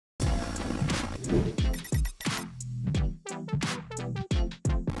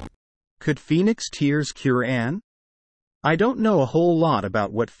Could Phoenix Tears cure Anne? I don't know a whole lot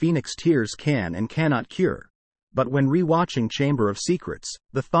about what Phoenix Tears can and cannot cure, but when rewatching Chamber of Secrets,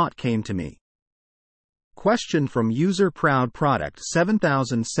 the thought came to me. Question from user Proud Product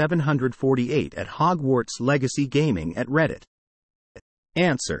 7748 at Hogwarts Legacy Gaming at Reddit.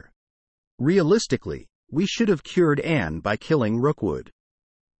 Answer. Realistically, we should have cured Anne by killing Rookwood.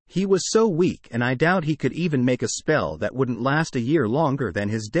 He was so weak, and I doubt he could even make a spell that wouldn't last a year longer than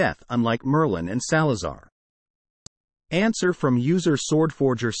his death, unlike Merlin and Salazar. Answer from user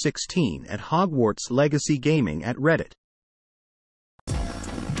Swordforger16 at Hogwarts Legacy Gaming at Reddit.